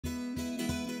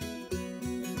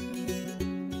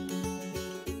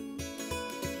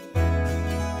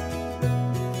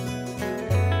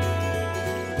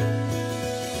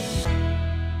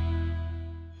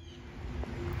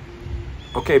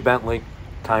Okay, Bentley,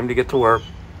 time to get to work.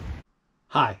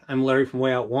 Hi, I'm Larry from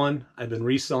Way Out One. I've been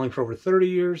reselling for over 30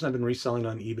 years. I've been reselling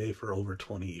on eBay for over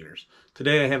 20 years.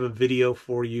 Today I have a video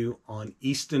for you on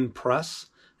Easton Press.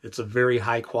 It's a very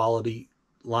high quality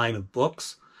line of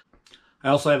books. I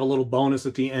also have a little bonus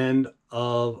at the end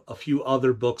of a few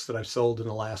other books that I've sold in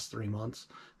the last 3 months,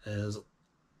 as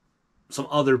some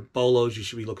other bolos you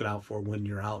should be looking out for when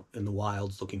you're out in the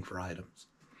wilds looking for items.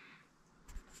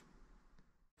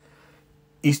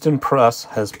 Easton Press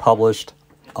has published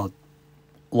a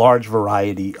large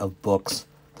variety of books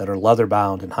that are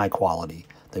leather-bound and high quality.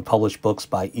 They publish books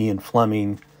by Ian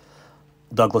Fleming,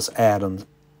 Douglas Adams,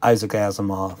 Isaac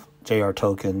Asimov, J.R.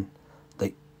 Tolkien,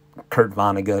 Kurt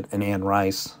Vonnegut, and Anne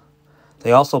Rice.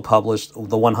 They also published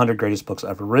the 100 Greatest Books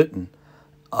Ever Written.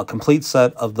 A complete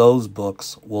set of those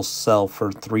books will sell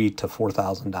for $3,000 to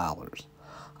 $4,000.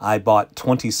 I bought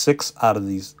 26 out of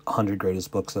these 100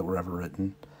 Greatest Books that were ever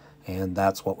written, and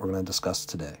that's what we're going to discuss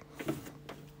today.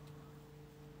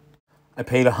 I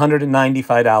paid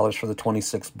 $195 for the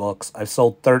 26 books. I've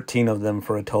sold 13 of them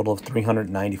for a total of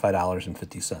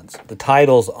 $395.50. The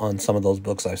titles on some of those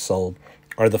books I've sold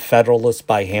are The Federalist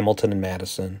by Hamilton and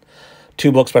Madison,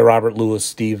 2 books by Robert Louis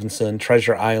Stevenson,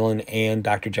 Treasure Island and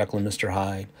Dr. Jekyll and Mr.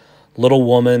 Hyde, Little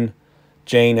Woman,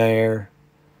 Jane Eyre,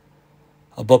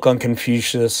 a book on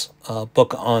Confucius, a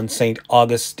book on St.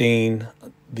 Augustine,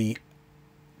 the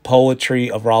poetry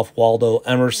of Ralph Waldo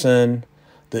Emerson,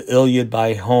 the Iliad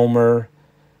by Homer,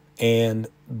 and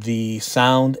The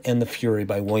Sound and the Fury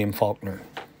by William Faulkner.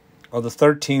 Of the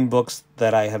 13 books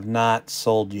that I have not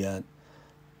sold yet,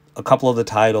 a couple of the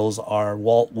titles are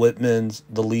Walt Whitman's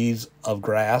The Leaves of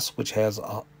Grass, which has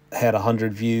had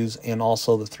 100 views, and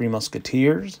also The Three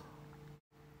Musketeers,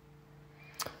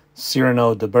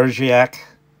 Cyrano de Bergerac,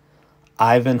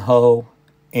 Ivanhoe,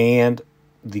 and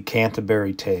The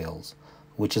Canterbury Tales,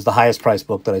 which is the highest priced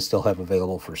book that I still have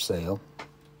available for sale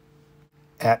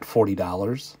at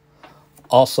 $40.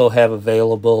 Also have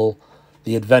available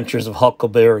The Adventures of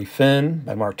Huckleberry Finn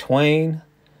by Mark Twain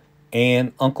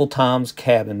and Uncle Tom's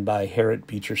Cabin by Harriet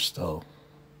Beecher Stowe.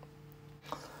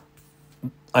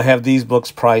 I have these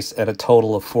books priced at a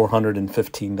total of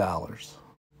 $415.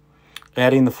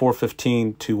 Adding the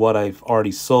 $415 to what I've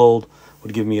already sold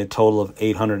would give me a total of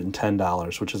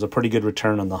 $810, which is a pretty good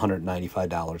return on the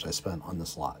 $195 I spent on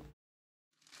this lot.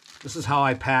 This is how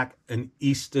I pack an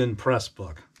Easton Press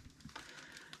book.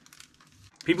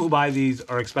 People who buy these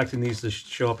are expecting these to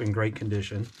show up in great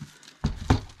condition.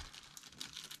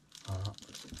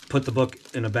 Put the book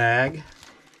in a bag.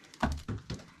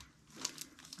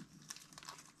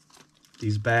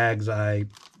 These bags I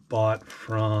bought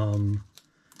from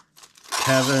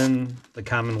Kevin, the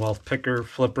Commonwealth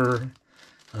Flipper.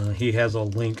 He has a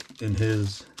link in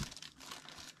his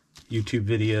YouTube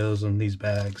videos on these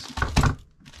bags.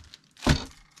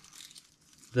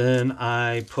 Then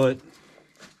I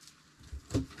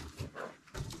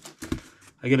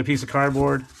get a piece of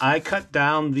cardboard. I cut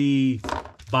down the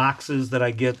boxes that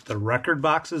I get the record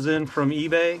boxes in from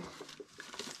eBay.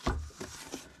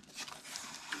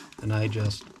 And I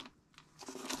just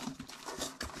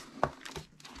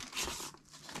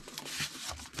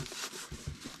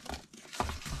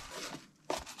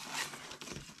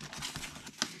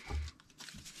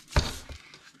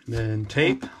then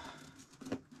tape.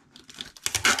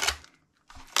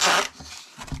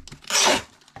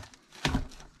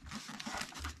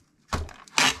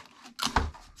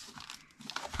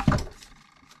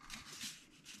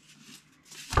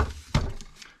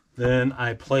 Then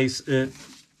I place it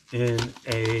in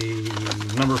a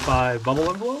number 5 bubble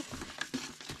envelope.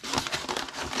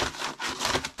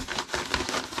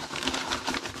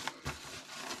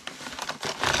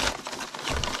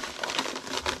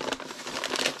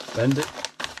 Bend it,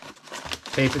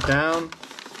 tape it down.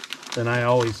 Then I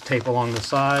always tape along the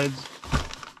sides.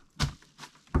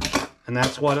 And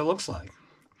that's what it looks like.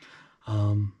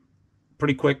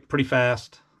 Pretty quick, pretty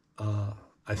fast.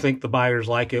 I think the buyers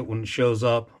like it when it shows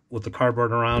up with the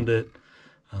cardboard around it.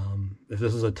 If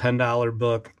this is a $10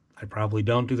 book, I probably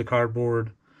don't do the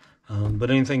cardboard. But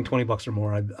anything 20 bucks or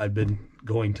more, I've been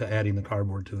going to adding the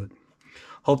cardboard to it.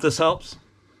 Hope this helps.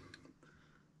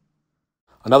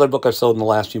 Another book I've sold in the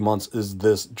last few months is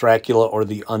this Dracula or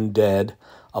the Undead,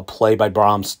 a play by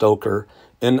Bram Stoker,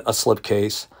 in a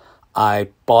slipcase. I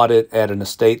bought it at an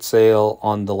estate sale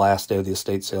on the last day of the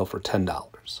estate sale for $10.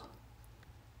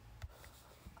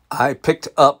 I picked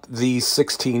up the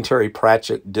 16 Terry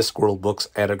Pratchett Discworld books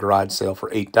at a garage sale for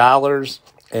 $8,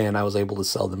 and I was able to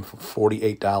sell them for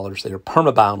 $48. They are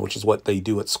permabound, which is what they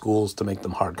do at schools to make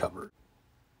them hardcover.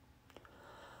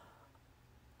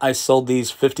 I sold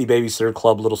these 50 Babysitter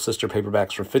Club Little Sister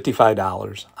paperbacks for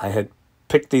 $55. I had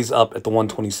picked these up at the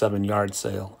 127 yard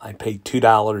sale. I paid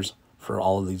 $2 for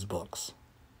all of these books.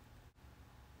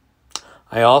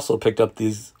 I also picked up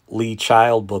these Lee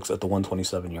Child books at the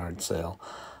 127 yard sale.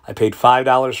 I paid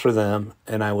 $5 for them,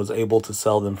 and I was able to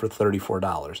sell them for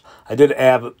 $34. I did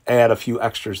add a few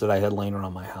extras that I had laying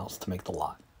around my house to make the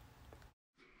lot.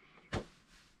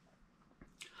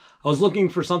 I was looking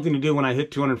for something to do when I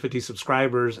hit 250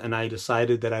 subscribers, and I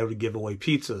decided that I would give away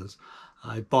pizzas.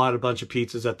 I bought a bunch of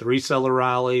pizzas at the reseller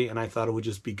rally, and I thought it would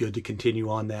just be good to continue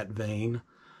on that vein.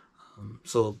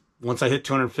 So once I hit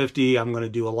 250, I'm going to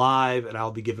do a live, and I'll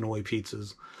be giving away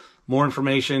pizzas. More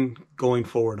information going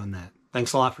forward on that.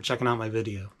 Thanks a lot for checking out my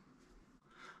video.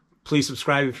 Please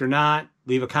subscribe if you're not.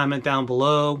 Leave a comment down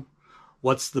below.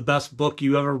 What's the best book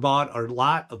you ever bought or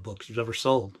lot of books you've ever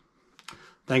sold?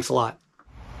 Thanks a lot.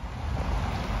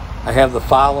 I have the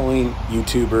following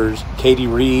YouTubers: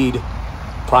 Katey Reads,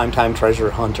 Primetime Treasure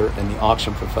Hunter, and the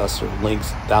Auction Professor,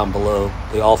 links down below.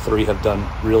 They all three have done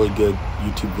really good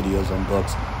YouTube videos on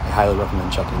books. I highly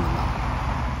recommend checking them out.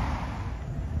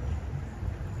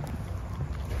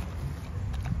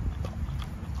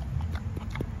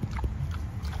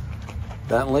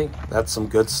 Bentley, that's some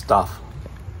good stuff.